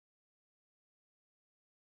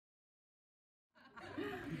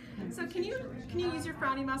So can you use your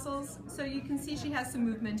frowny muscles? So you can see she has some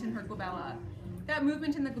movement in her glabella. That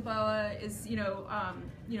movement in the glabella is,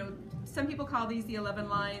 some people call these the 11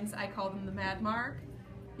 lines. I call them the mad mark,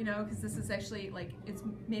 because this is actually it's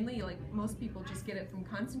mainly most people just get it from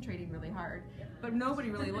concentrating really hard. But nobody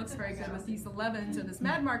really looks very good with these 11s or this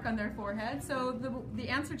mad mark on their forehead. So the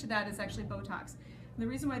answer to that is actually Botox. And the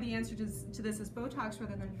reason why the answer to this is Botox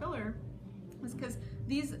rather than filler is because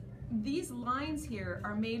these lines here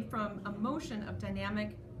are made from a motion of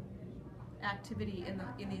dynamic activity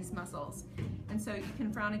in these muscles. And so you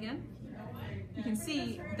can frown again. You can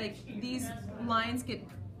see these lines get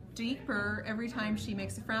deeper every time she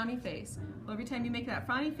makes a frowny face. Well, every time you make that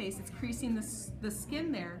frowny face, it's creasing the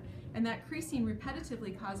skin there, and that creasing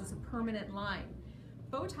repetitively causes a permanent line.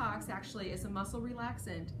 Botox actually is a muscle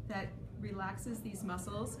relaxant that relaxes these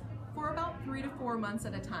muscles for about 3 to 4 months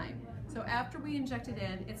at a time. So after we inject it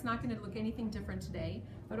in, it's not going to look anything different today,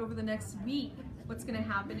 but over the next week, what's going to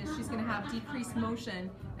happen is she's going to have decreased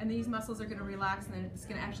motion, and these muscles are going to relax, and then it's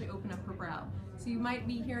going to actually open up her brow. So you might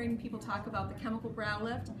be hearing people talk about the chemical brow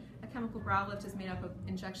lift. A chemical brow lift is made up of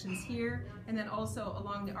injections here, and then also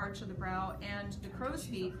along the arch of the brow and the crow's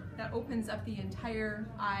feet that opens up the entire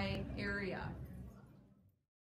eye area.